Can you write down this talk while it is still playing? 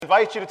I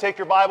invite you to take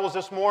your Bibles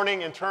this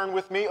morning and turn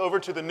with me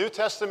over to the New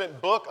Testament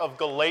book of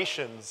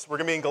Galatians. We're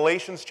going to be in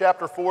Galatians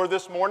chapter 4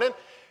 this morning,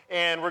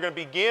 and we're going to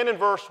begin in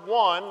verse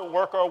 1,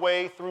 work our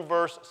way through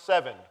verse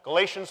 7.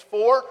 Galatians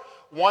 4,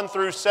 1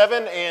 through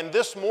 7, and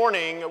this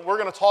morning we're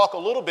going to talk a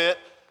little bit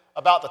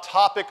about the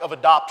topic of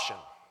adoption.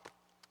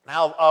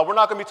 Now, we're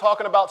not going to be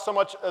talking about so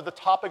much the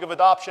topic of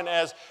adoption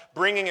as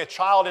bringing a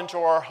child into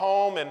our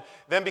home and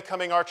them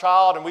becoming our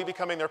child and we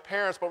becoming their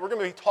parents, but we're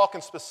going to be talking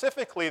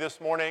specifically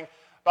this morning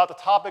about the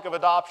topic of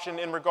adoption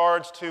in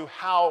regards to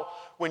how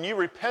when you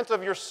repent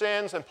of your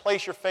sins and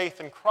place your faith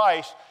in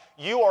Christ,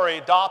 you are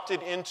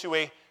adopted into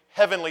a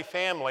heavenly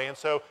family. And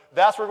so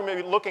that's what we're going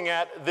to be looking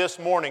at this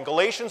morning.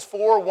 Galatians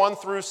 4, 1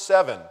 through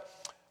 7.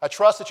 I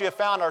trust that you have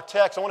found our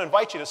text. I want to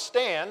invite you to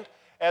stand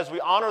as we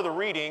honor the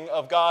reading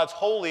of God's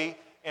holy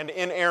and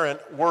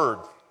inerrant word.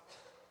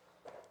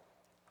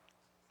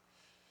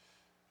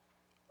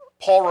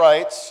 Paul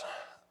writes,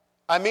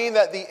 "I mean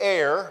that the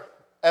heir,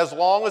 as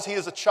long as he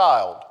is a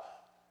child,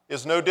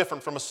 is no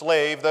different from a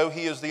slave, though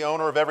he is the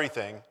owner of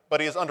everything,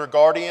 but he is under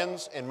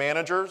guardians and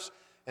managers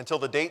until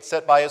the date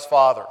set by his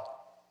father.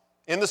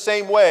 In the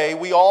same way,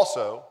 we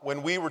also,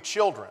 when we were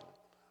children,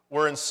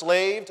 were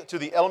enslaved to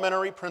the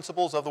elementary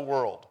principles of the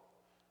world.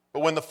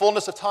 But when the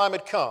fullness of time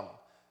had come,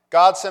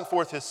 God sent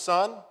forth his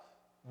Son,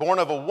 born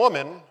of a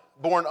woman,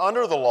 born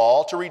under the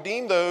law, to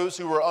redeem those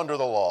who were under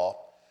the law,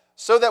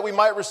 so that we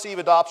might receive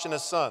adoption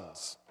as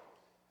sons.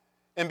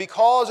 And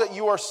because that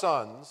you are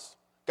sons,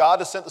 God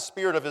has sent the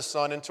Spirit of his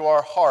Son into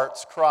our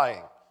hearts,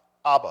 crying,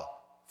 'Abba,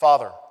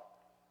 Father.'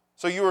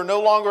 So you are no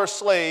longer a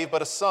slave,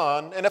 but a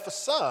son, and if a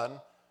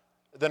son,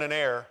 then an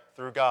heir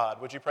through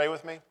God." Would you pray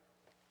with me?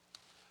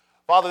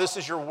 Father, this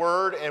is your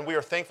word, and we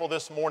are thankful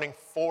this morning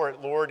for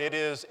it, Lord. It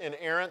is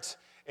inerrant,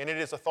 and it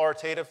is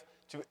authoritative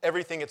to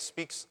everything it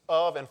speaks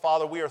of. And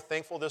Father, we are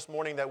thankful this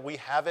morning that we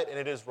have it, and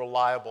it is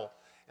reliable.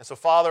 And so,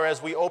 Father,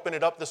 as we open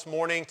it up this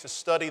morning to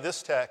study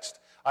this text,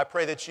 I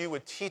pray that you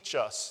would teach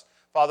us,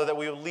 Father, that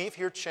we would leave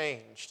here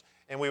changed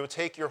and we would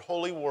take your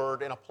holy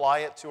word and apply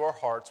it to our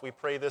hearts. We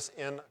pray this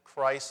in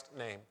Christ's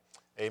name.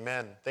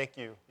 Amen. Thank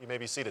you. You may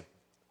be seated.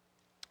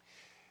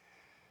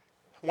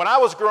 When I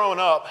was growing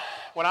up,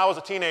 when I was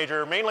a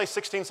teenager, mainly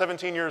 16,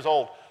 17 years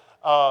old,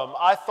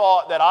 I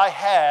thought that I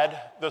had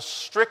the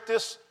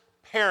strictest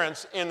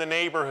parents in the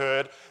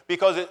neighborhood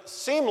because it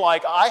seemed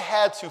like I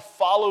had to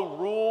follow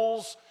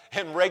rules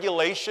and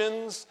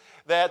regulations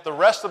that the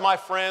rest of my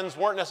friends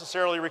weren't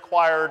necessarily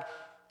required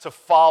to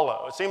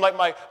follow. It seemed like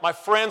my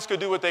friends could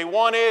do what they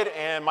wanted,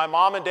 and my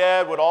mom and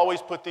dad would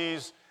always put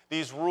these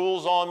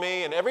rules on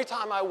me. And every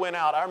time I went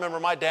out, I remember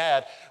my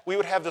dad, we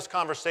would have this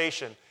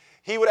conversation.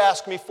 He would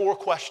ask me 4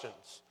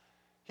 questions.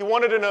 He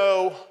wanted to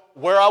know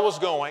where I was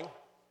going,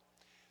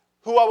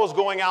 who I was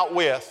going out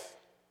with,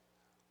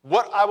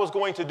 what I was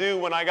going to do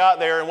when I got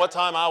there, and what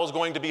time I was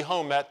going to be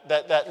home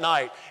that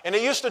night. And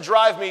it used to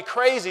drive me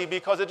crazy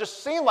because it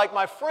just seemed like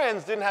my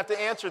friends didn't have to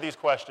answer these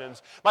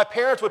questions. My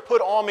parents would put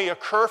on me a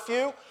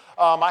curfew.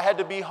 I had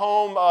to be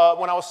home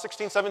when I was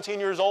 16, 17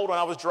 years old when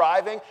I was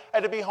driving. I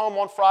had to be home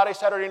on Friday,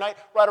 Saturday night,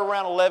 right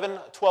around 11,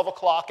 12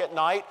 o'clock at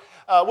night,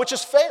 which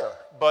is fair.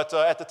 But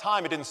at the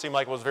time, it didn't seem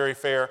like it was very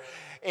fair.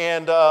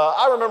 And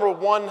I remember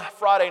one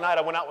Friday night,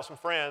 I went out with some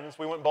friends.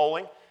 We went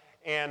bowling.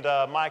 And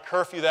my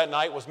curfew that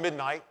night was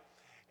midnight.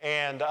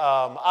 And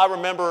I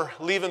remember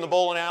leaving the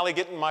bowling alley,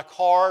 getting in my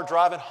car,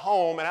 driving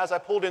home. And as I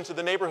pulled into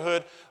the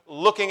neighborhood,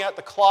 looking at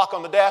the clock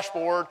on the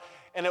dashboard,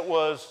 and it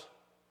was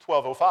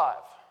 12:05.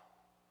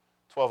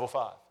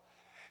 12:05.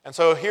 And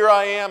so here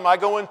I am. I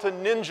go into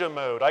ninja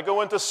mode. I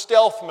go into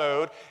stealth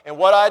mode. And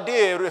what I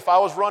did, if I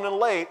was running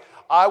late,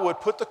 I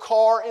would put the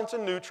car into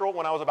neutral.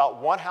 When I was about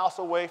one house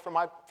away from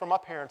my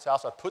parents'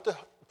 house, I put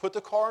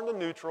the car into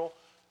neutral,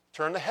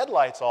 turn the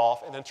headlights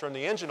off, and then turn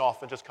the engine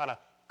off and just kind of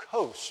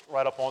coast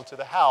right up onto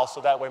the house so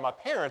that way my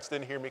parents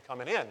didn't hear me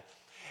coming in.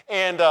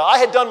 And I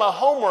had done my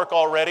homework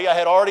already. I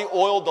had already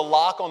oiled the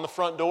lock on the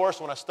front door,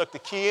 so when I stuck the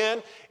key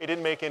in, it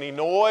didn't make any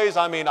noise.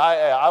 I mean,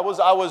 I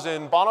was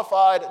in bona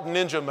fide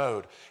ninja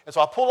mode. And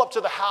so I pull up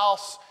to the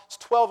house. It's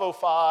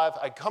 12:05.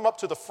 I come up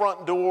to the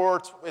front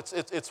door.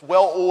 It's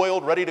well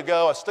oiled, ready to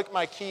go. I stick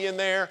my key in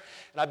there,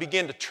 and I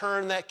begin to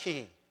turn that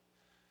key.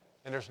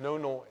 And there's no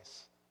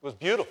noise. It was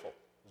beautiful.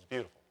 It was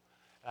beautiful.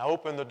 And I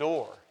opened the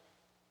door,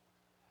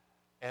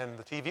 and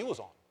the TV was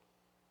on.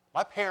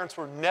 My parents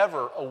were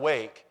never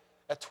awake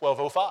at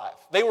 12:05.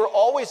 They were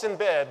always in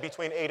bed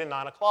between 8 and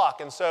 9 o'clock.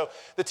 And so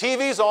the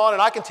TV's on,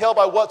 and I can tell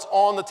by what's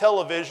on the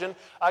television,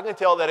 I can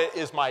tell that it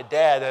is my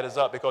dad that is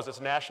up because it's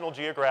National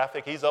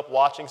Geographic. He's up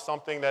watching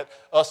something that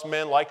us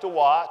men like to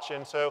watch.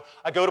 And so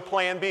I go to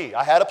plan B.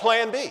 I had a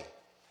plan B.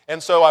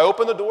 And so I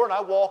open the door, and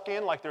I walk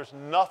in like there's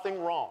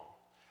nothing wrong.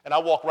 And I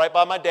walk right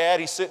by my dad.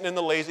 He's sitting in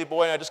the lazy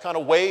boy, and I just kind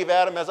of wave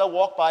at him as I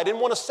walk by. I didn't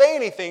want to say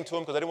anything to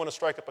him because I didn't want to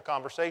strike up a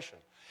conversation.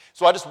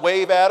 So I just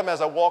wave at him as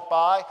I walk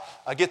by.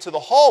 I get to the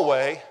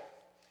hallway,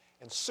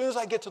 and as soon as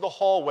I get to the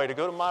hallway to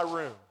go to my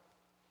room,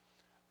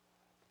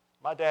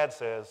 my dad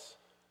says,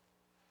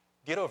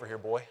 "Get over here,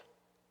 boy."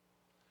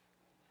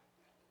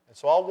 And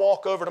so I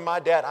walk over to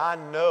my dad. I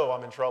know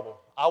I'm in trouble.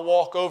 I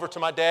walk over to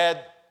my dad,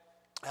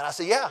 and I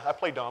say, yeah, I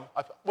play dumb.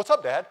 What's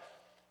up, Dad?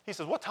 He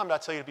says, what time did I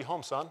tell you to be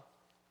home, son?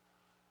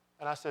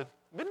 And I said,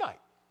 midnight.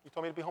 You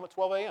told me to be home at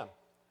 12 a.m.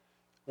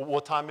 Well,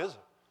 what time is it?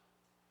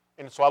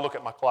 And so I look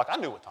at my clock. I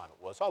knew what time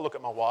it was. So I look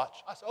at my watch.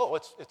 I said, oh,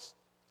 it's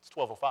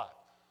 12:05.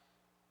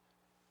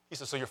 He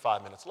says, so you're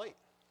 5 minutes late.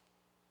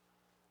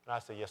 And I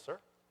said, yes, sir.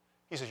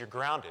 He says, you're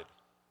grounded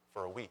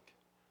for a week.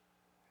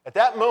 At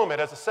that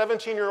moment, as a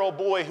 17-year-old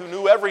boy who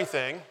knew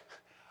everything,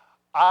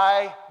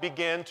 I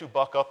began to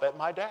buck up at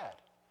my dad.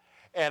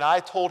 And I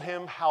told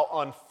him how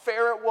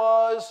unfair it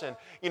was. And,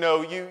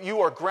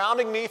 you are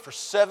grounding me for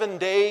 7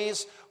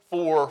 days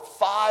for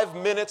 5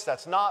 minutes.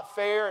 That's not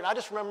fair. And I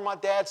just remember my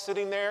dad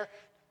sitting there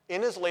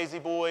in his lazy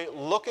boy,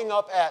 looking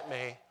up at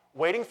me,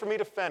 waiting for me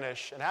to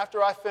finish. And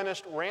after I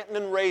finished ranting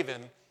and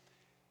raving,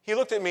 he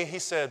looked at me, he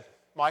said,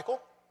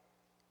 Michael,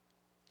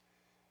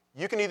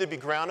 you can either be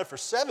grounded for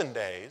 7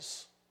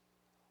 days,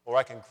 or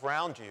I can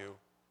ground you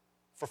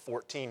for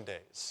 14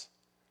 days.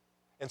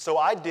 And so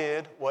I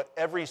did what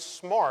every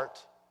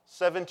smart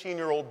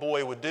 17-year-old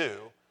boy would do.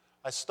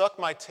 I stuck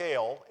my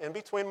tail in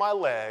between my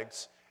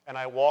legs, and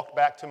I walked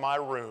back to my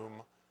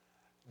room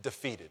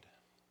defeated.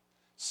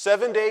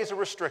 7 days of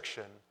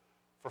restriction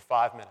for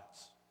 5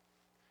 minutes.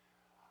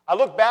 I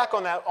look back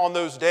on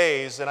those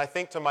days, and I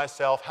think to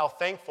myself how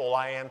thankful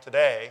I am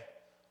today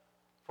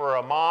for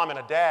a mom and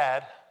a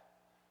dad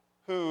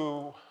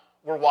who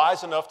were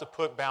wise enough to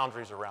put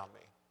boundaries around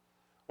me.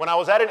 When I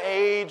was at an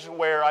age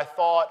where I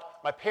thought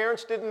my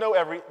parents didn't know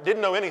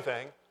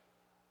anything,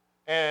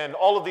 and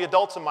all of the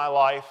adults in my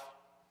life,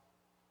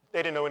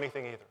 they didn't know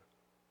anything either.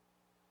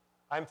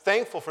 I'm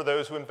thankful for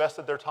those who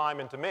invested their time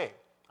into me.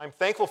 I'm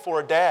thankful for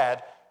a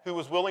dad who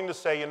was willing to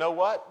say, you know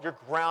what, you're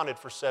grounded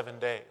for 7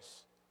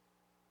 days,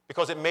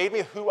 because it made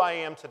me who I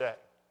am today.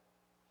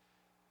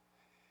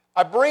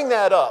 I bring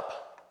that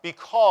up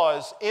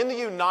because in the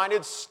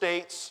United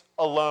States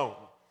alone,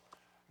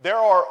 there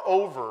are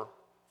over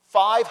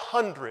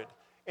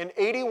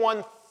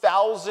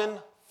 581,000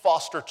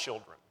 foster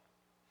children.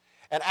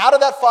 And out of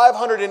that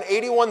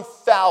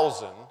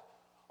 581,000,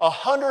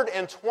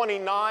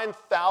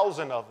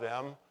 129,000 of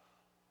them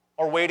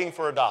are waiting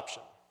for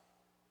adoption.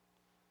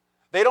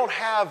 They don't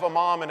have a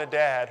mom and a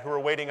dad who are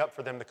waiting up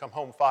for them to come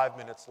home 5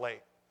 minutes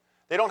late.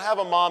 They don't have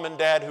a mom and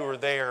dad who are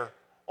there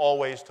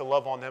always to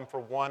love on them for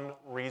one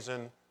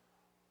reason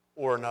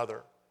or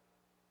another.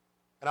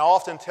 And I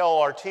often tell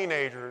our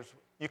teenagers,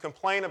 you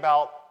complain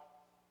about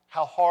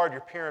how hard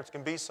your parents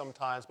can be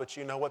sometimes, but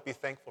you know what? Be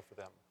thankful for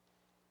them.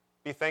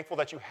 Be thankful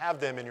that you have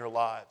them in your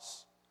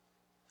lives.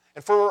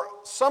 And for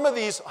some of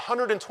these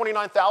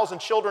 129,000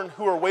 children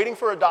who are waiting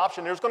for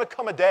adoption, there's going to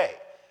come a day.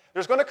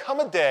 There's going to come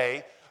a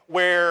day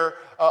where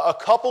a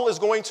couple is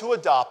going to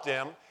adopt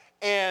them,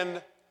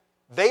 and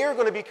they are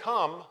going to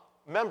become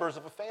members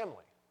of a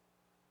family.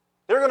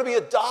 They're going to be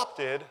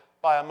adopted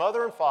by a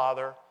mother and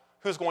father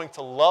who's going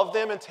to love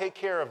them and take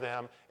care of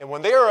them. And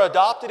when they are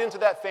adopted into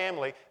that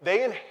family,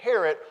 they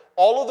inherit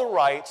all of the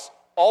rights,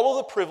 all of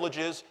the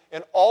privileges,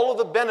 and all of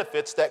the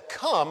benefits that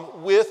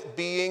come with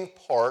being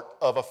part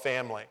of a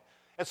family.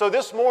 And so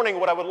this morning,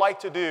 what I would like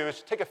to do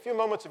is take a few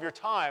moments of your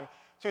time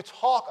to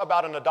talk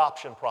about an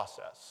adoption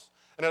process.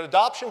 An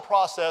adoption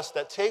process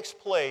that takes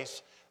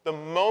place the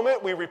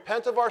moment we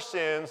repent of our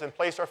sins and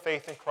place our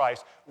faith in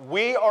Christ.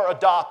 We are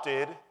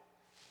adopted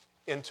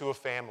into a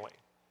family.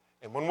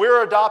 And when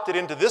we're adopted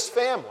into this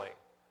family,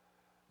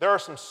 there are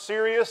some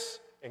serious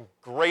and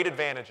great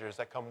advantages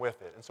that come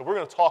with it. And so we're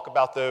going to talk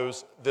about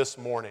those this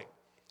morning.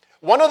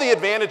 One of the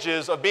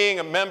advantages of being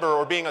a member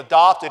or being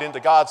adopted into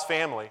God's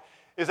family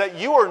is that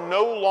you are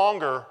no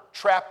longer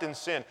trapped in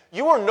sin.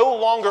 You are no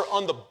longer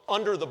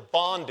under the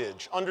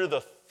bondage, under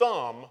the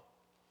thumb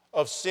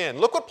of sin.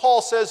 Look what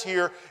Paul says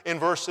here in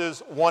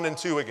verses 1 and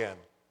 2 again.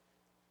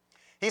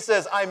 He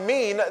says, I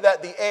mean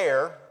that the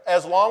heir,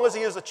 as long as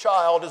he is a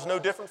child, is no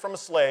different from a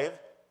slave,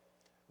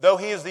 though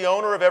he is the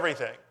owner of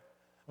everything.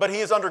 But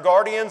he is under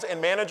guardians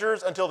and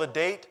managers until the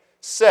date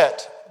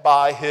set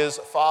by his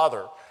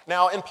father.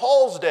 Now, in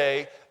Paul's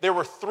day, there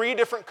were 3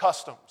 different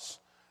customs.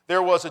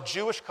 There was a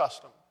Jewish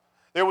custom,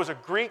 there was a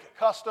Greek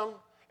custom,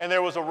 and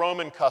there was a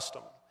Roman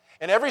custom.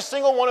 And every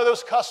single one of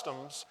those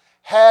customs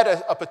had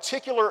a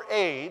particular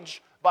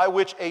age by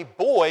which a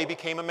boy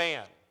became a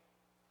man.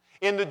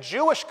 In the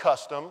Jewish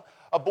custom,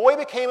 a boy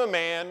became a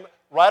man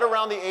right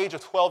around the age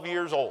of 12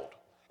 years old.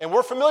 And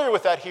we're familiar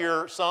with that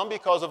here some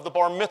because of the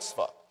bar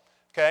mitzvah.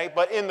 Okay?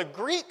 But in the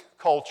Greek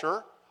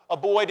culture, a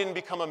boy didn't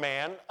become a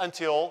man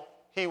until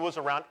he was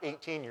around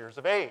 18 years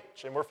of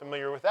age. And we're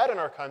familiar with that in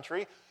our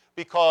country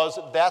because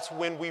that's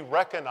when we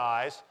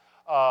recognize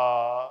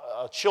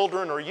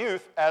children or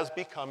youth as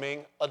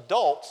becoming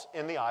adults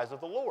in the eyes of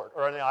the Lord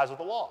or in the eyes of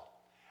the law.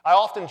 I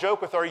often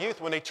joke with our youth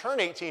when they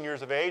turn 18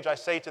 years of age, I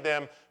say to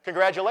them,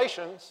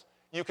 congratulations,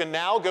 you can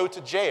now go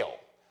to jail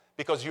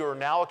because you are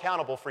now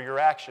accountable for your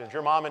actions.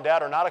 Your mom and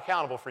dad are not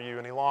accountable for you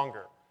any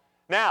longer.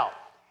 Now,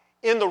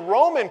 in the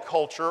Roman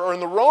culture or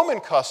in the Roman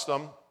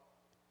custom,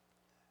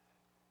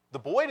 the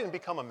boy didn't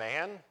become a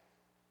man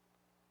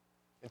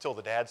until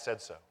the dad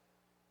said so.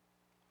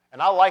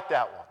 And I like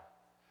that one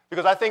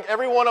because I think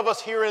every one of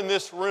us here in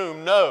this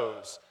room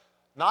knows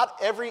not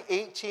every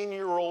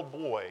 18-year-old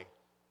boy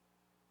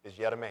is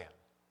yet a man.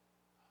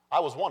 I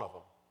was one of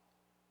them.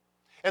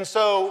 And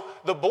so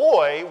the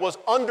boy was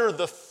under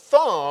the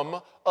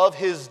thumb of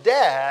his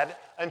dad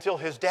until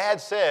his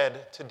dad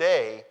said,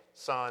 "Today,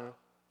 son,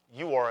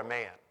 you are a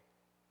man."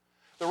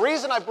 The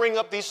reason I bring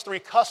up these three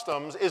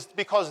customs is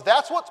because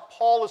that's what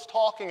Paul is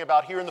talking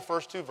about here in the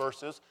first two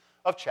verses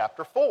of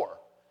chapter 4.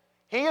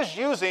 He is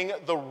using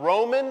the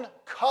Roman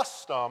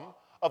custom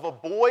of a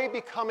boy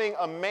becoming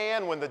a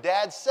man when the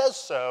dad says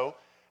so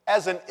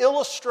as an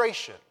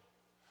illustration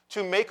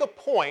to make a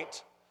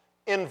point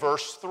in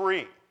verse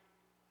 3.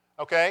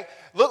 Okay?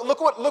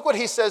 Look what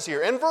he says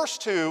here. In verse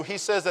 2, he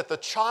says that the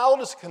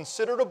child is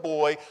considered a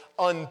boy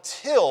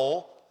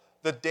until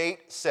the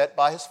date set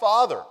by his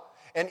father.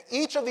 And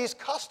each of these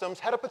customs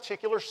had a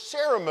particular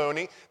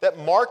ceremony that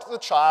marked the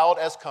child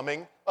as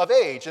coming of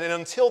age. And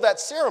until that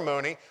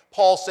ceremony,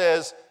 Paul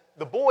says,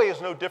 the boy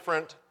is no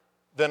different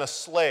than a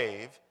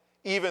slave,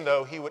 even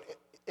though he would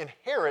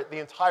inherit the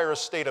entire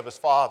estate of his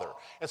father.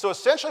 And so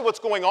essentially what's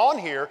going on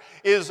here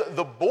is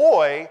the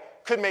boy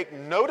could make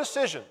no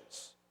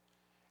decisions.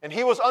 And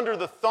he was under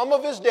the thumb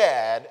of his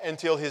dad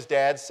until his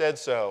dad said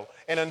so.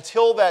 And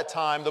until that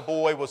time, the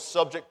boy was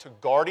subject to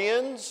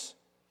guardians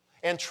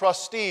and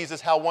trustees,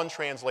 is how one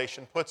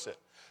translation puts it.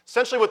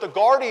 Essentially what the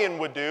guardian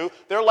would do,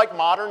 they're like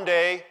modern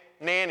day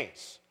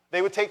nannies.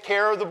 They would take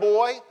care of the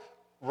boy,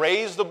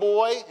 raise the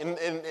boy, and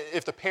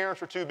if the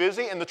parents were too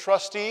busy, and the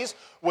trustees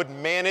would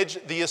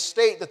manage the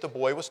estate that the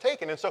boy was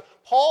taking. And so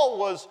Paul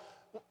was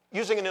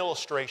using an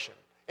illustration,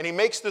 and he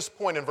makes this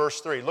point in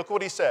verse 3. Look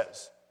what he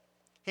says.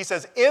 He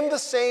says, in the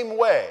same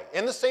way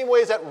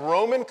as that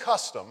Roman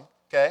custom,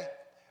 okay,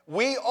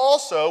 we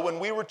also, when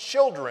we were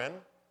children,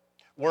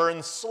 were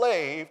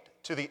enslaved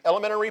to the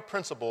elementary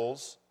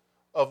principles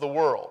of the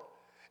world.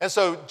 And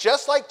so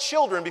just like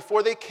children,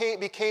 before they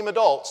became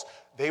adults,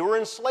 they were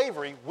in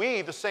slavery.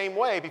 We, the same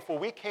way, before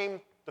we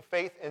came to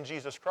faith in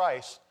Jesus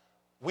Christ,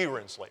 we were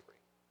in slavery.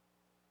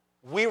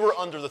 We were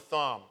under the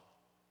thumb.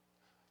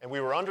 And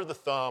we were under the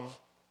thumb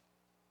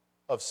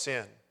of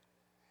sin.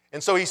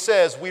 And so he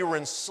says we were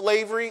in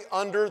slavery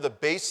under the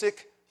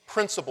basic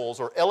principles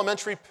or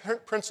elementary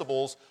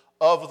principles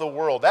of the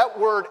world. That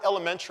word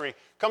elementary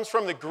comes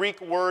from the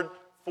Greek word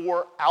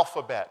for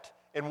alphabet.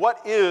 And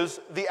what is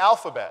the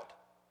alphabet?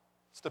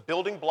 It's the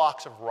building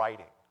blocks of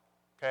writing.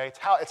 Okay?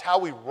 It's how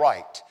we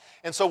write.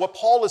 And so what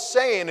Paul is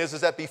saying is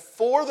that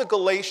before the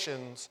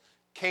Galatians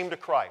came to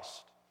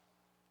Christ,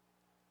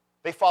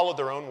 they followed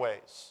their own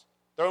ways,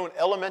 their own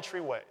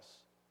elementary ways.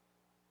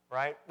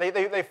 Right?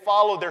 They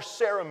followed their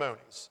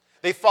ceremonies.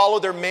 They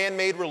followed their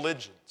man-made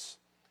religions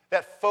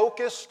that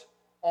focused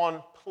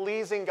on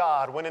pleasing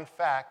God when in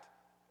fact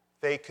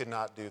they could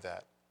not do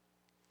that.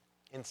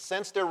 And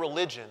since their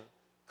religion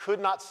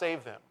could not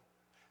save them,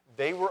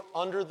 they were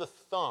under the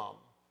thumb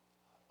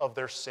of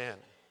their sin.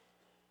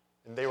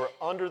 And they were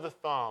under the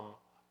thumb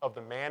of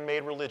the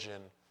man-made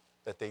religion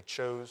that they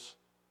chose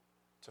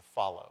to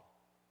follow.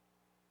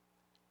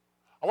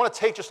 I want to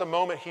take just a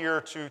moment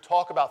here to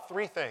talk about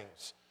three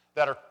things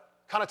that are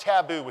kind of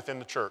taboo within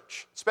the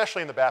church,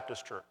 especially in the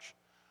Baptist church.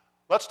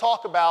 Let's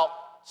talk about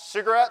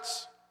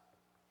cigarettes,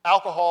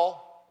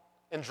 alcohol,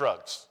 and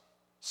drugs.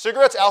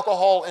 Cigarettes,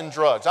 alcohol, and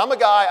drugs. I'm a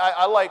guy,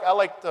 I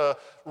like to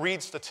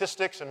read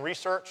statistics and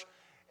research.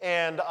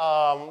 And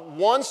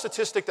one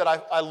statistic that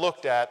I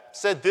looked at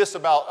said this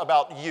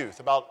about youth,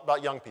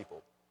 about young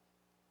people.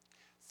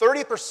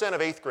 30%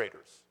 of 8th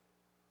graders,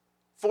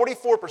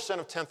 44%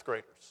 of 10th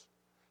graders,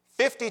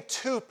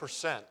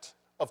 52%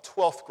 of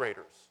 12th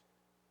graders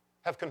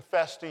have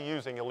confessed to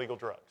using illegal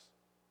drugs.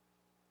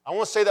 I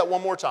want to say that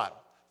one more time.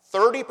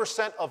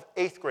 30% of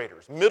 8th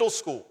graders, middle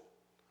school,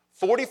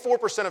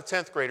 44% of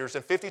 10th graders,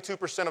 and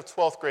 52% of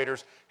 12th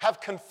graders have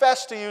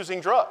confessed to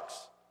using drugs.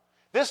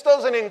 This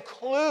doesn't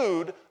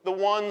include the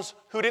ones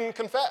who didn't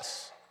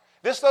confess.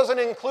 This doesn't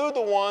include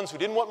the ones who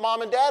didn't want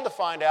mom and dad to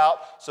find out,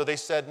 so they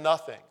said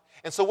nothing.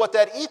 And so what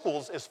that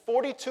equals is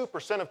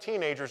 42% of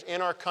teenagers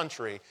in our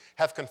country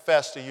have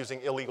confessed to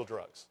using illegal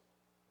drugs.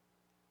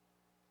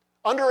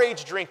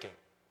 Underage drinking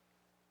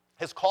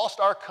has cost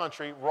our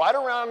country right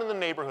around in the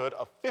neighborhood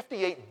of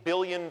 $58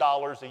 billion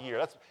a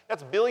year.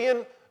 That's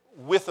billion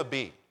with a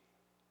B.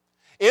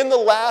 In the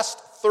last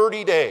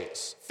 30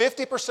 days,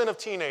 50% of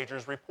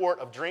teenagers report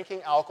of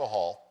drinking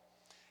alcohol,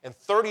 and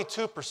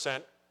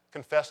 32%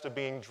 confess to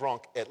being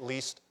drunk at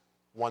least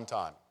one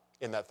time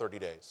in that 30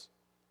 days.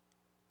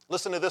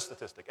 Listen to this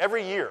statistic.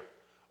 Every year,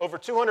 over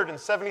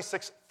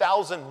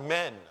 276,000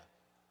 men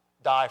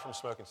die from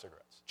smoking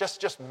cigarettes.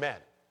 Just men.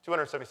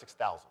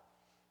 276,000.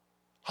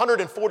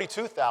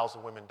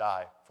 142,000 women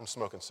die from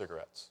smoking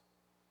cigarettes.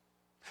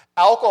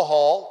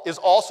 Alcohol is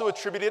also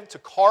attributed to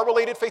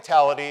car-related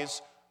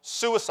fatalities,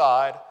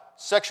 suicide,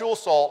 sexual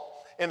assault,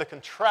 and the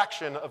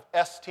contraction of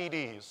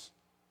STDs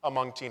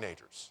among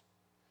teenagers.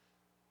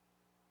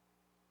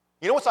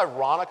 You know what's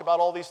ironic about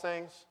all these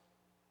things?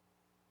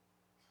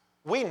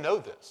 We know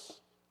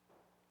this.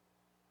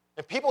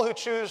 And people who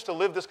choose to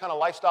live this kind of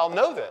lifestyle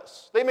know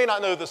this. They may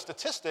not know the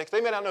statistics.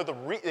 They may not know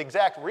the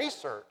exact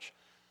research.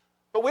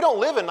 But we don't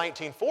live in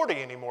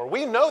 1940 anymore.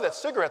 We know that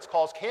cigarettes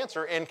cause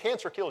cancer, and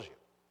cancer kills you.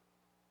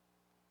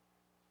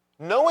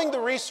 Knowing the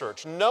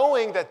research,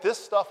 knowing that this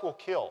stuff will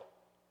kill,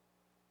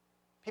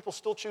 people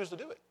still choose to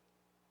do it.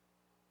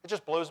 It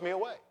just blows me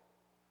away.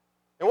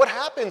 And what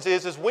happens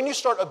is when you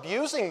start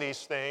abusing these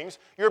things,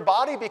 your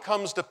body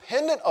becomes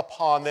dependent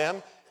upon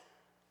them,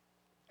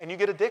 and you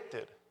get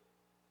addicted.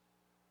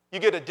 You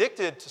get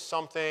addicted to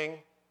something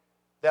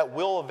that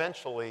will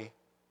eventually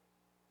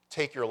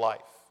take your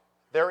life.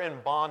 They're in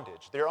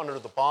bondage. They're under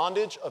the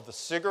bondage of the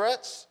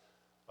cigarettes,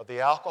 of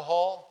the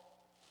alcohol,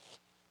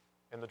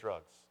 and the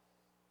drugs.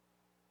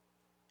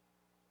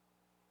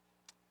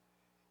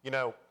 You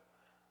know,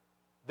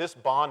 this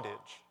bondage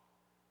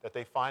that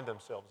they find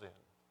themselves in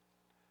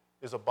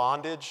is a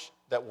bondage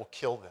that will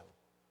kill them.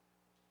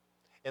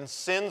 And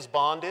sin's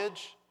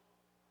bondage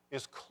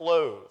is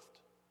clothed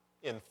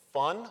in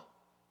fun,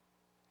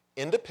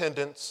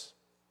 independence,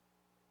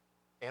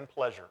 and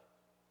pleasure.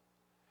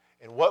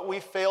 And what we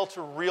fail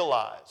to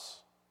realize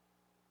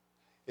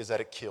is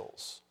that it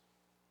kills.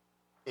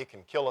 It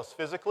can kill us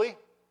physically,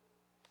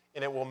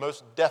 and it will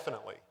most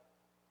definitely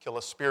kill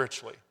us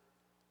spiritually.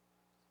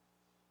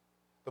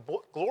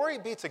 But glory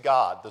be to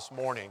God this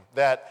morning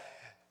that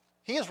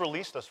He has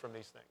released us from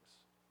these things.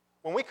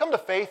 When we come to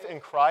faith in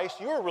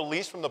Christ, you are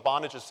released from the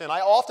bondage of sin.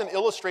 I often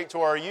illustrate to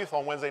our youth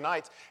on Wednesday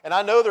nights, and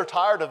I know they're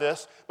tired of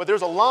this, but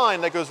there's a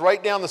line that goes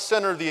right down the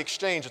center of the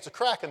exchange. It's a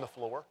crack in the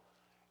floor.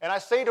 And I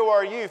say to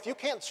our youth, you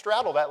can't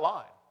straddle that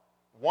line.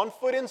 1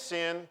 foot in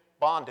sin,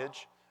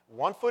 bondage,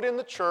 1 foot in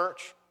the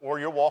church, or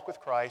your walk with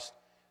Christ,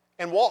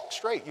 and walk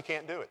straight. You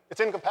can't do it. It's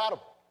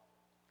incompatible.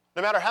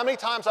 No matter how many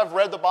times I've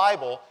read the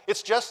Bible,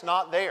 it's just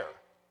not there.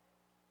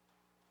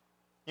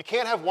 You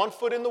can't have 1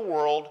 foot in the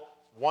world,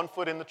 1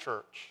 foot in the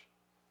church.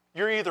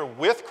 You're either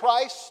with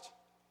Christ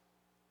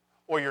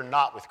or you're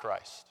not with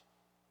Christ.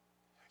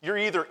 You're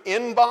either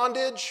in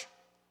bondage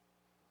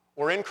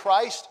or in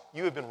Christ,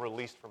 you have been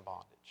released from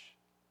bondage.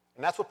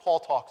 And that's what Paul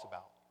talks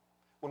about.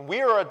 When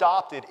we are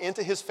adopted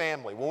into his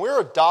family, when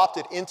we're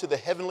adopted into the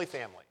heavenly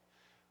family,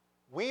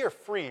 we are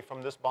free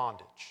from this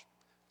bondage.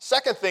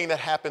 Second thing that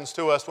happens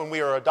to us when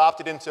we are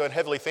adopted into a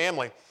heavenly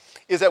family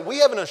is that we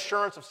have an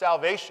assurance of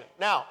salvation.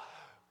 Now,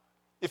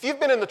 if you've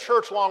been in the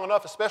church long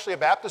enough, especially a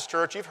Baptist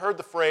church, you've heard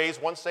the phrase,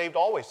 once saved,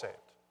 always saved.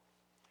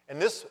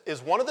 And this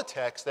is one of the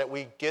texts that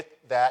we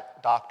get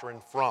that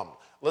doctrine from.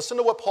 Listen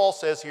to what Paul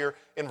says here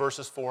in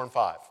verses 4 and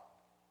 5.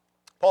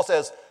 Paul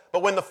says,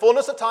 "But when the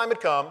fullness of time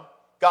had come,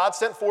 God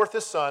sent forth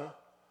his Son,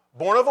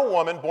 born of a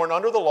woman, born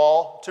under the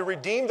law, to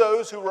redeem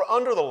those who were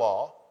under the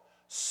law,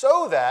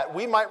 so that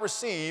we might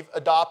receive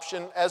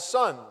adoption as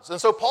sons."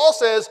 And so Paul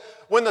says,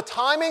 when the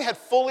timing had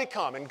fully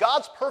come, in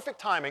God's perfect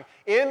timing,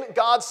 in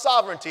God's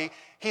sovereignty,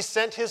 he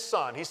sent his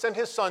Son. He sent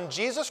his Son,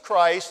 Jesus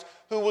Christ,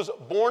 who was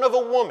born of a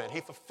woman.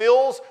 He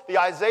fulfills the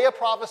Isaiah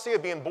prophecy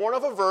of being born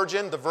of a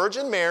virgin, the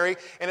Virgin Mary,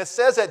 and it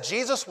says that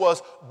Jesus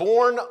was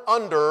born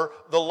under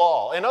the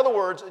law. In other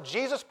words,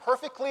 Jesus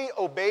perfectly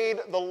obeyed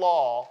the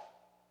law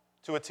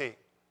to a T.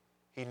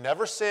 He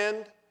never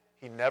sinned.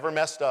 He never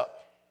messed up.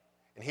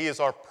 And he is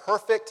our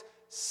perfect,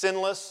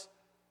 sinless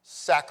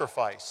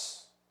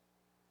sacrifice.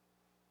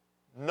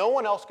 No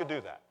one else could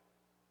do that.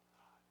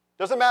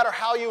 Doesn't matter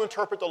how you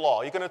interpret the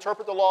law. You can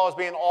interpret the law as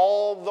being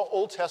all the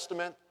Old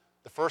Testament,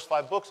 the first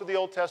 5 books of the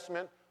Old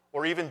Testament,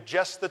 or even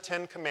just the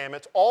 10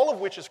 Commandments, all of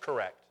which is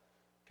correct,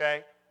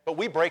 okay? But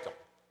we break them.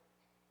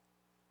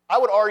 I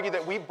would argue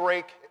that we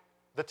break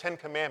the 10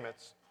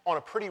 Commandments on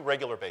a pretty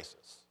regular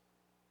basis.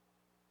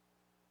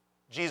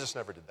 Jesus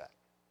never did that.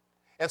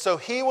 And so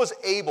he was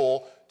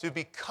able to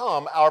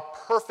become our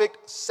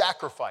perfect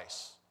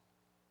sacrifice.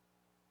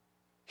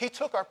 He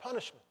took our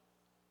punishment.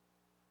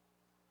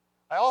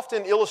 I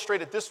often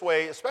illustrate it this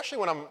way, especially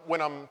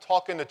when I'm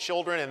talking to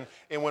children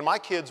and when my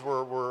kids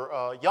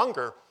were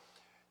younger.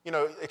 You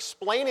know,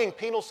 explaining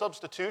penal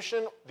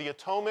substitution, the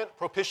atonement,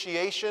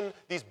 propitiation,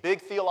 these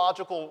big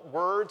theological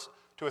words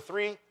to a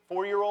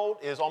 3-4-year-old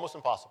is almost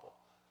impossible.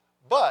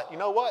 But you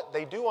know what?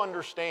 They do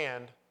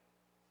understand,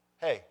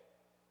 hey,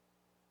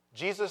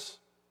 Jesus,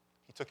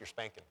 he took your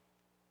spanking.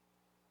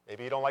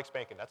 Maybe you don't like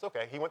spanking. That's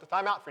okay. He went to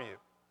time out for you.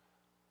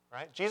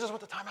 Right? Jesus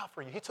went to time out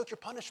for you. He took your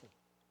punishment.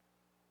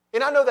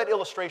 And I know that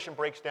illustration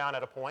breaks down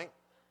at a point,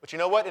 but you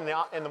know what? In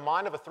the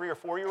mind of a 3 or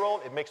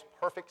 4-year-old, it makes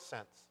perfect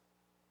sense.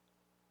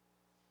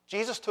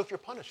 Jesus took your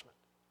punishment.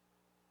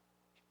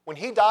 When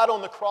he died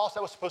on the cross,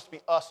 that was supposed to be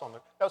that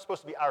was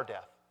supposed to be our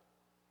death.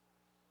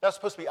 That was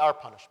supposed to be our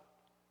punishment.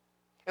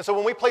 And so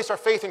when we place our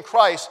faith in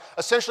Christ,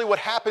 essentially what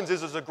happens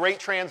is a great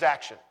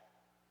transaction.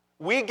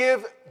 We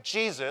give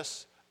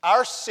Jesus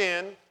our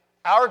sin,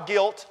 our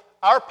guilt,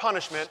 our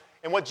punishment,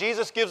 and what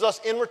Jesus gives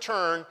us in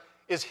return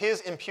is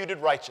his imputed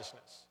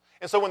righteousness.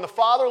 And so when the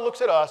Father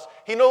looks at us,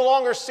 he no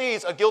longer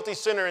sees a guilty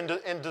sinner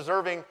and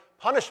deserving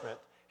punishment.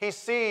 He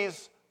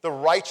sees the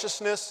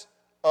righteousness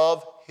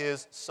of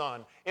his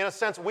Son. In a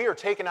sense, we are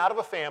taken out of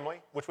a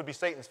family, which would be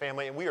Satan's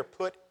family, and we are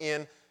put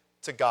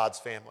into God's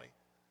family.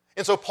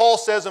 And so Paul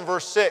says in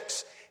verse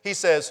 6, he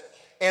says,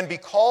 and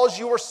because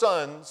you are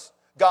sons,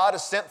 God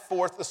has sent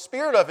forth the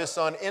Spirit of his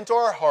Son into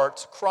our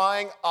hearts,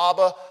 crying,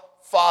 Abba,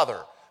 Father.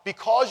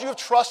 Because you have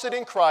trusted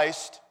in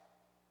Christ,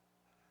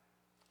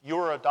 you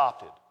are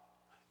adopted.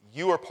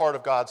 You are part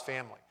of God's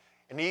family.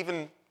 And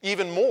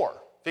even more,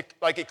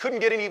 it couldn't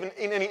get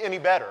any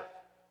better.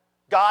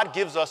 God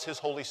gives us his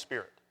Holy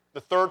Spirit,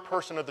 the third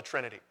person of the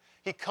Trinity.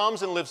 He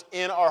comes and lives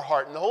in our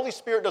heart. And the Holy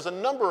Spirit does a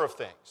number of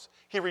things.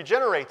 He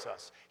regenerates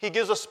us. He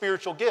gives us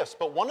spiritual gifts.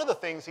 But one of the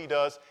things he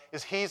does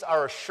is he's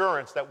our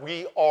assurance that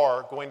we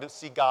are going to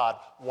see God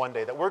one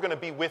day, that we're going to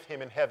be with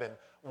him in heaven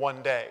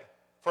one day.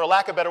 For a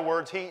lack of better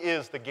words, he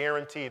is the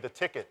guarantee, the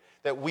ticket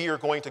that we are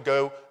going to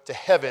go to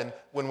heaven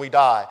when we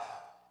die.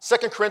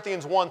 2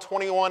 Corinthians 1,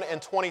 21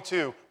 and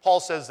 22, Paul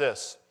says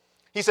this.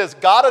 He says,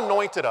 God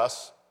anointed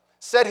us,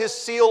 set his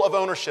seal of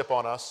ownership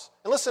on us.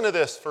 And listen to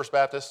this, First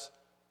Baptist.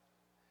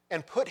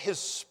 And put his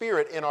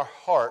Spirit in our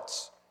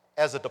hearts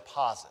as a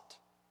deposit,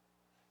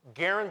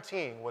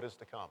 guaranteeing what is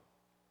to come.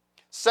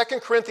 2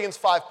 Corinthians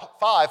 5,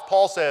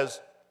 Paul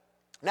says,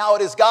 now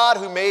it is God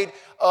who made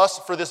us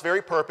for this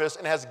very purpose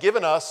and has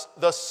given us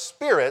the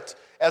Spirit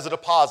as a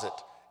deposit,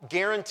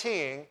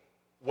 guaranteeing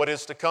what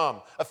is to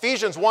come.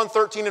 Ephesians 1,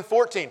 13 and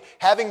 14,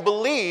 having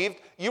believed,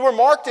 you were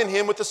marked in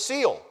him with the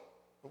seal.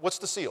 What's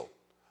the seal?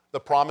 The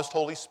promised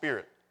Holy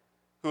Spirit,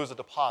 who is a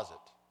deposit,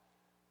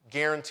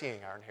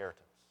 guaranteeing our inheritance.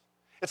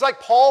 It's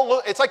like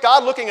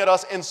God looking at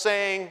us and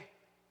saying,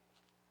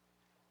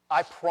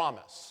 I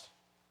promise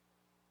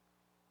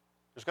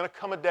there's going to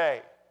come a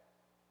day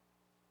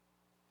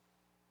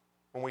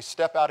when we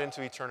step out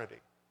into eternity.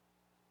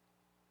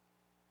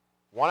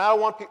 1 out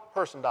of 1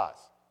 person dies.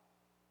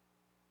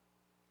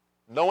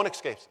 No one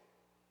escapes it.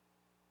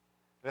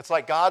 And it's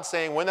like God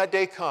saying, when that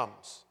day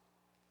comes,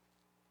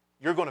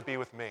 you're going to be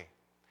with me.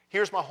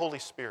 Here's my Holy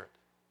Spirit.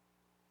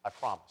 I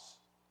promise.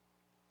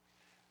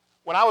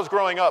 When I was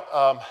growing up,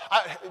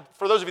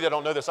 for those of you that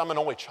don't know this, I'm an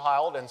only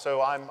child, and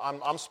so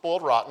I'm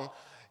spoiled rotten.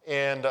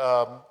 And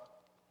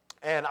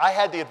I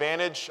had the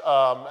advantage,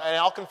 and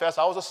I'll confess,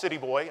 I was a city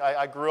boy.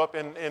 I grew up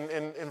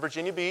in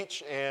Virginia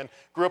Beach and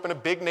grew up in a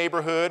big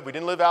neighborhood. We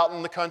didn't live out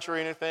in the country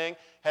or anything.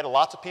 Had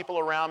lots of people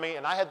around me,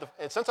 and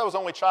since I was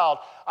only child,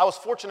 I was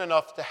fortunate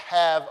enough to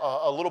have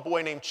a little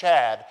boy named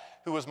Chad,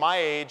 who was my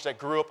age, that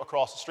grew up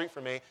across the street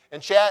from me.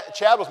 And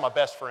Chad was my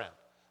best friend.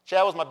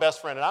 Chad was my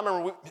best friend, and I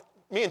remember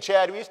me and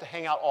Chad, we used to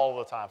hang out all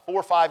the time. 4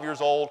 or 5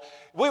 years old.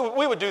 We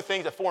would do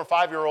things that 4 and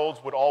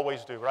 5-year-olds would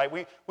always do, right?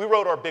 We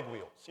rode our big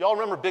wheels. Y'all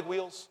remember big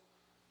wheels?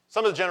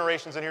 Some of the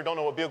generations in here don't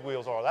know what big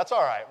wheels are. That's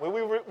all right.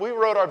 We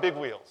rode our big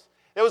wheels.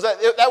 That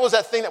was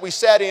that thing that we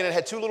sat in and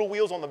had 2 little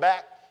wheels on the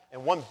back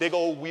and 1 big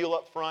old wheel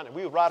up front. And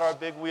we would ride our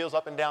big wheels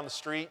up and down the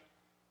street.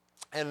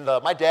 And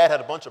my dad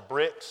had a bunch of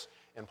bricks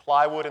and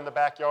plywood in the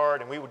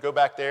backyard, and we would go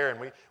back there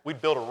and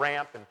we'd build a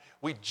ramp and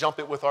we'd jump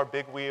it with our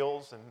big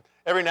wheels. And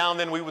every now and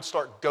then we would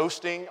start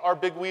ghosting our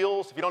big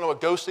wheels. If you don't know what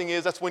ghosting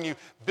is, that's when you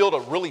build a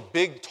really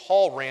big,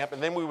 tall ramp,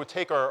 and then we would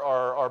take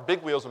our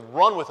big wheels and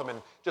run with them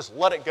and just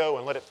let it go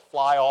and let it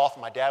fly off.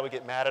 And my dad would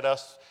get mad at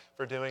us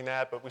for doing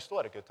that, but we still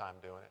had a good time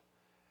doing it.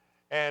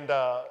 And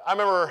I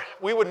remember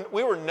we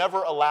were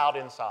never allowed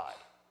inside.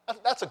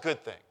 That's a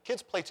good thing.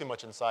 Kids play too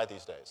much inside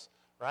these days,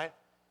 right?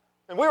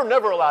 And we were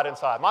never allowed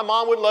inside. My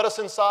mom wouldn't let us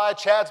inside.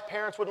 Chad's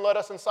parents wouldn't let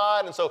us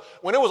inside. And so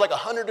when it was like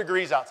 100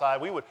 degrees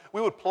outside, we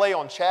would play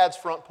on Chad's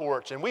front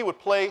porch. And we would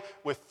play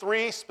with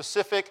 3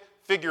 specific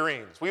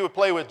figurines. We would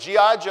play with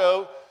G.I.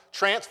 Joe,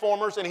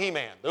 Transformers, and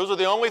He-Man. Those are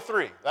the only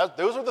 3.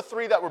 Those are the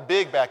 3 that were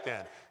big back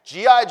then.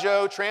 G.I.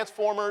 Joe,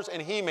 Transformers,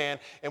 and He-Man.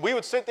 And we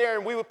would sit there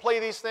and we would play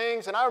these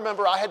things. And I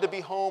remember I had to be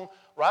home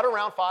right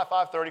around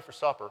 5:30 for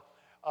supper.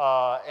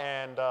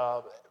 Around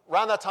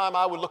that time,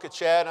 I would look at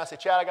Chad and I'd say,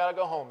 Chad, I got to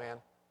go home, man.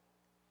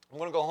 I'm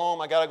going to go home.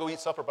 I got to go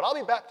eat supper, but I'll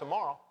be back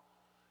tomorrow.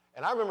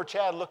 And I remember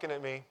Chad looking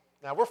at me.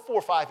 Now, we're 4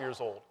 or 5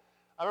 years old.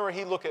 I remember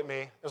he looked at me.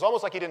 It was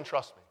almost like he didn't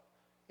trust me.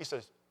 He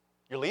says,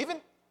 you're leaving?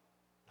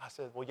 I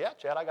said, well, yeah,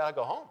 Chad, I got to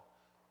go home.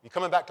 You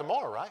coming back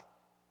tomorrow, right?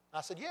 And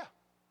I said, yeah.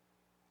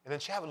 And then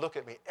Chad would look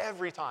at me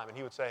every time, and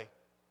he would say,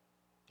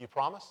 do you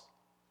promise?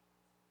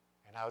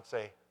 And I would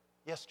say,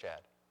 yes, Chad,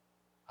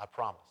 I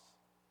promise.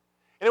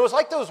 And it was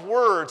like those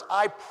words,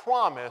 I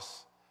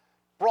promise,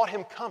 brought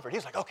him comfort. He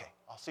was like, okay,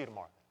 I'll see you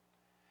tomorrow.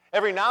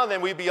 Every now and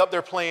then we'd be up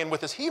there playing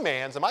with his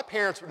He-Mans, and my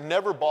parents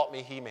never bought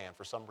me He-Man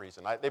for some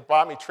reason. They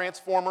bought me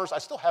Transformers. I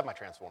still have my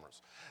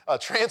Transformers.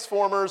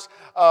 Transformers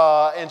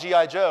and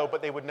G.I. Joe,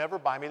 but they would never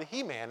buy me the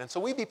He-Man. And so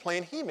we'd be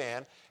playing He-Man,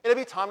 and it'd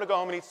be time to go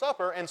home and eat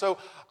supper. And so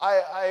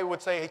I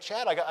would say, hey,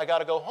 Chad, I got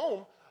to go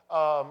home.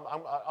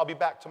 I'll be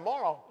back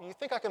tomorrow. You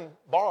think I can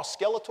borrow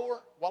Skeletor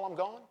while I'm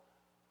gone?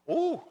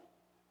 Ooh,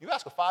 you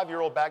ask a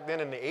 5-year-old back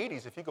then in the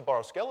 80s if you could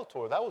borrow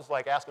Skeletor. That was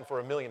like asking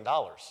for $1 million.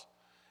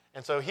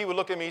 And so he would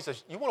look at me, he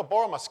says, you want to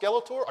borrow my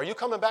Skeletor? Are you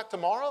coming back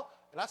tomorrow?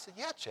 And I said,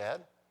 yeah, Chad,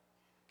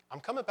 I'm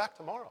coming back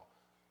tomorrow.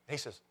 And he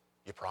says,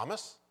 you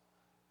promise?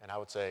 And I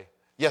would say,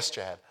 yes,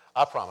 Chad,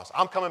 I promise.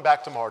 I'm coming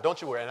back tomorrow,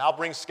 don't you worry, and I'll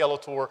bring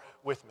Skeletor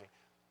with me.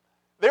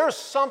 There's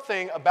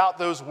something about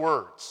those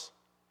words,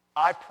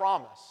 I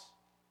promise,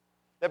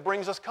 that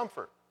brings us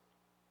comfort,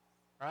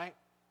 right?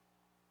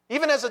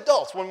 Even as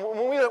adults, when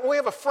we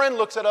have a friend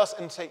looks at us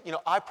and say,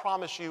 I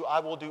promise you I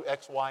will do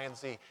X, Y, and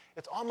Z,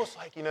 it's almost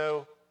like,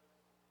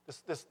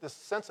 this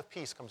sense of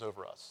peace comes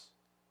over us.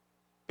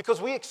 Because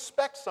we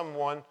expect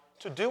someone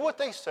to do what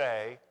they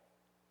say,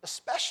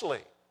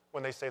 especially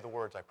when they say the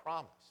words, I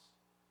promise.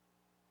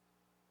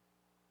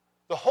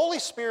 The Holy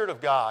Spirit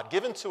of God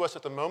given to us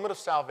at the moment of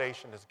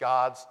salvation is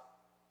God's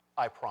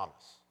I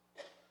promise.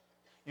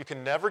 You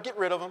can never get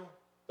rid of him.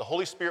 The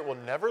Holy Spirit will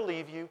never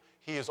leave you.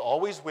 He is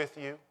always with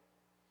you.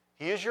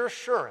 He is your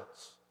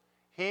assurance.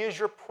 He is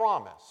your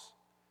promise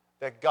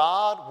that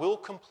God will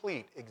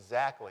complete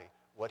exactly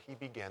what he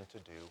began to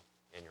do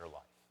in your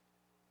life.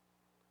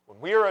 When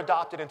we are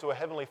adopted into a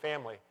heavenly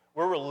family,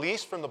 we're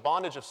released from the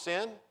bondage of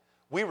sin.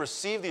 We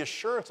receive the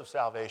assurance of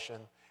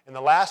salvation. And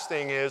the last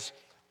thing is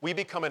we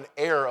become an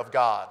heir of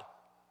God.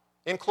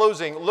 In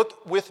closing,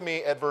 look with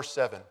me at verse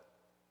 7.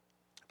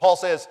 Paul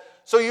says,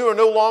 so you are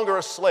no longer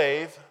a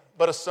slave,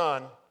 but a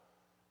son.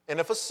 And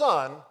if a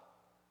son,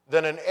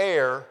 then an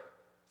heir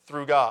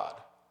through God.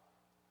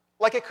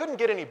 Like it couldn't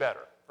get any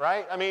better,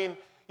 right? I mean,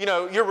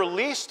 you're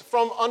released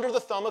from under the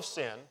thumb of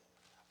sin,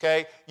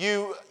 okay?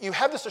 You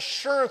have this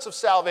assurance of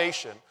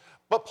salvation.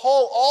 But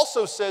Paul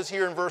also says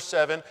here in verse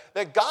 7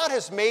 that God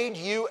has made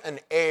you an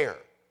heir.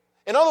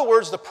 In other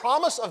words, the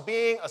promise of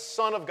being a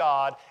son of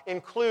God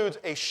includes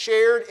a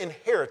shared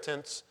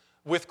inheritance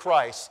with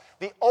Christ.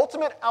 The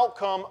ultimate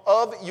outcome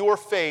of your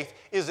faith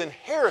is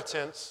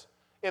inheritance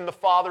in the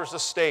Father's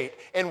estate.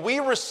 And we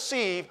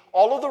receive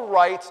all of the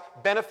rights,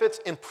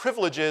 benefits, and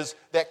privileges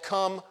that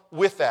come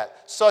with that,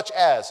 such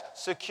as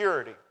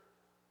security,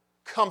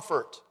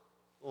 comfort,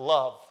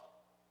 love,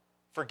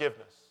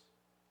 forgiveness,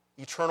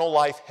 eternal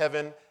life,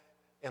 heaven,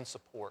 and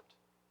support.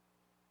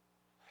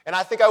 And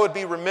I think I would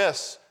be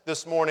remiss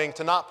this morning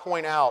to not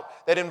point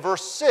out that in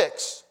verse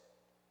 6,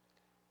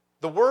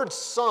 the word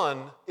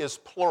son is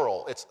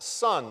plural. It's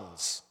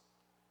sons.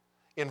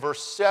 In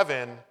verse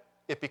 7,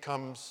 it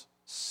becomes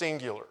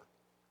singular.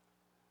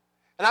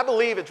 And I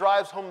believe it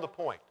drives home the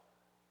point.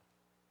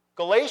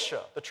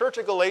 Galatia, the church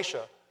of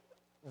Galatia,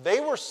 they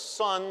were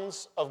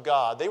sons of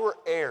God. They were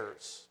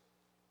heirs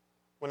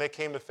when they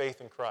came to faith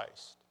in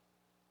Christ.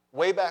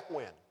 Way back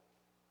when.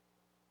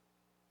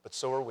 But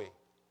so are we.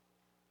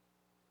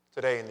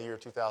 Today in the year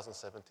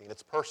 2017.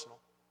 It's personal.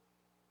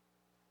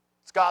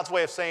 It's God's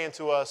way of saying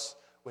to us,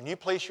 when you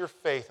place your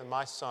faith in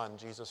my Son,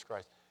 Jesus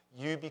Christ,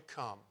 you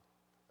become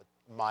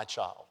my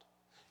child.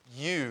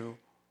 You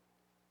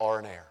are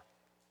an heir.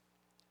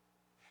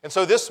 And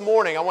so this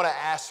morning, I want to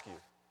ask you,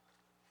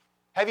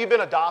 have you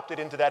been adopted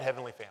into that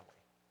heavenly family?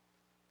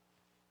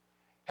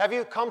 Have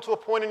you come to a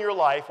point in your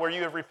life where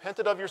you have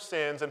repented of your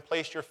sins and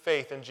placed your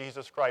faith in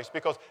Jesus Christ?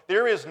 Because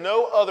there is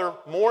no other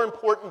more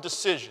important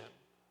decision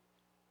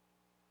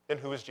than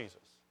who is Jesus.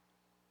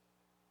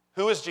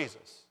 Who is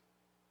Jesus?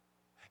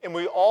 And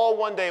we all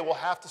one day will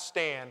have to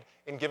stand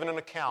and give an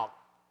account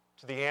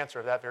to the answer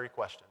of that very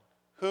question.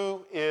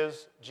 Who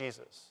is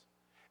Jesus?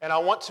 And I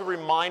want to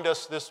remind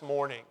us this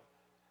morning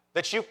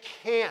that you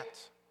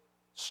can't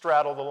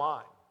straddle the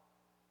line.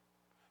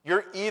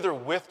 You're either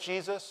with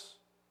Jesus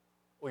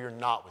or you're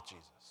not with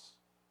Jesus.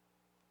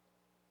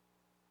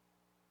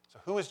 So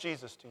who is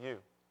Jesus to you?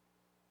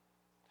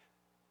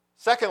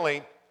 Secondly,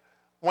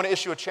 I want to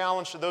issue a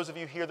challenge to those of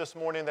you here this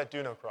morning that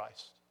do know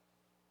Christ.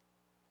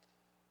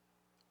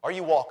 Are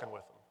you walking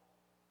with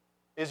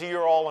him? Is he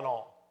your all in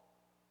all?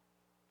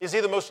 Is he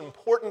the most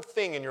important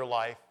thing in your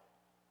life?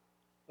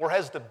 Or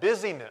has the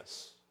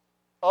busyness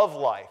of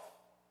life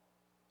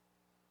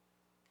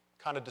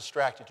kind of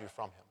distracted you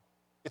from him?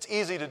 It's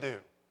easy to do.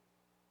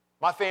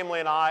 My family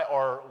and I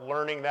are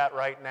learning that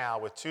right now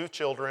with 2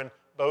 children,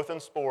 both in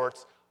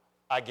sports.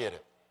 I get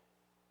it.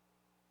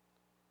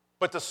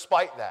 But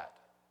despite that,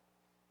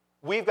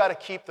 we've got to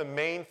keep the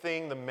main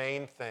thing the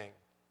main thing.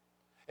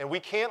 And we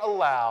can't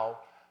allow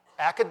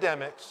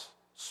academics,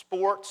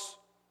 sports,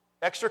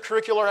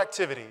 extracurricular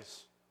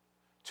activities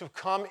to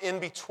come in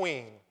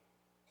between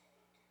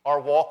our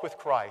walk with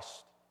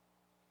Christ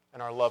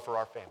and our love for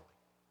our family.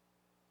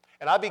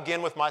 And I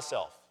begin with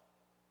myself.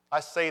 I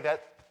say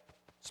that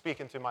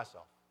speaking to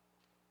myself.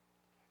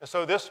 And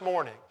so this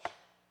morning,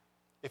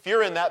 if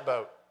you're in that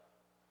boat,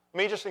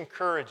 let me just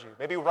encourage you,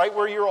 maybe right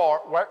where you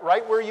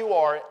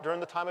are during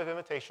the time of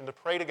invitation, to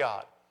pray to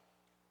God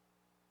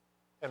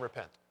and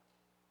repent.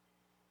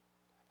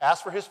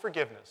 Ask for his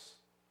forgiveness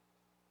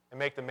and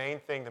make the main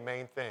thing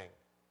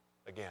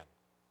again.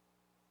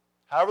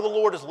 However the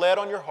Lord has led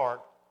on your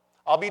heart,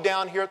 I'll be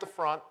down here at the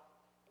front.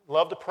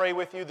 Love to pray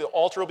with you. The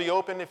altar will be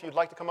open if you'd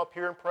like to come up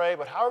here and pray.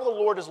 But however the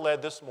Lord has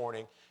led this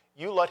morning,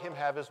 you let him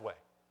have his way.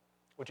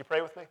 Would you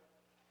pray with me?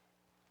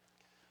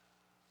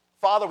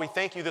 Father, we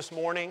thank you this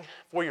morning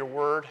for your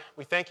word.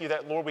 We thank you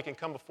that, Lord, we can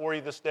come before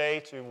you this day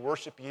to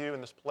worship you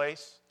in this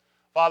place.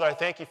 Father, I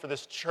thank you for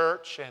this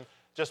church and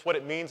just what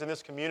it means in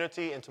this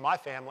community and to my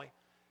family.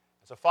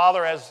 And so,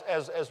 Father,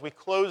 as we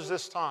close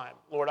this time,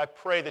 Lord, I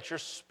pray that your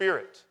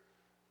Spirit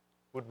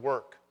would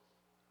work,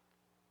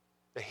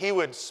 that he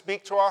would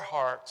speak to our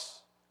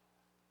hearts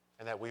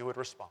and that we would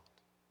respond.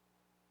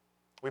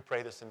 We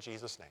pray this in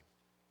Jesus' name.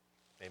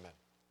 Amen.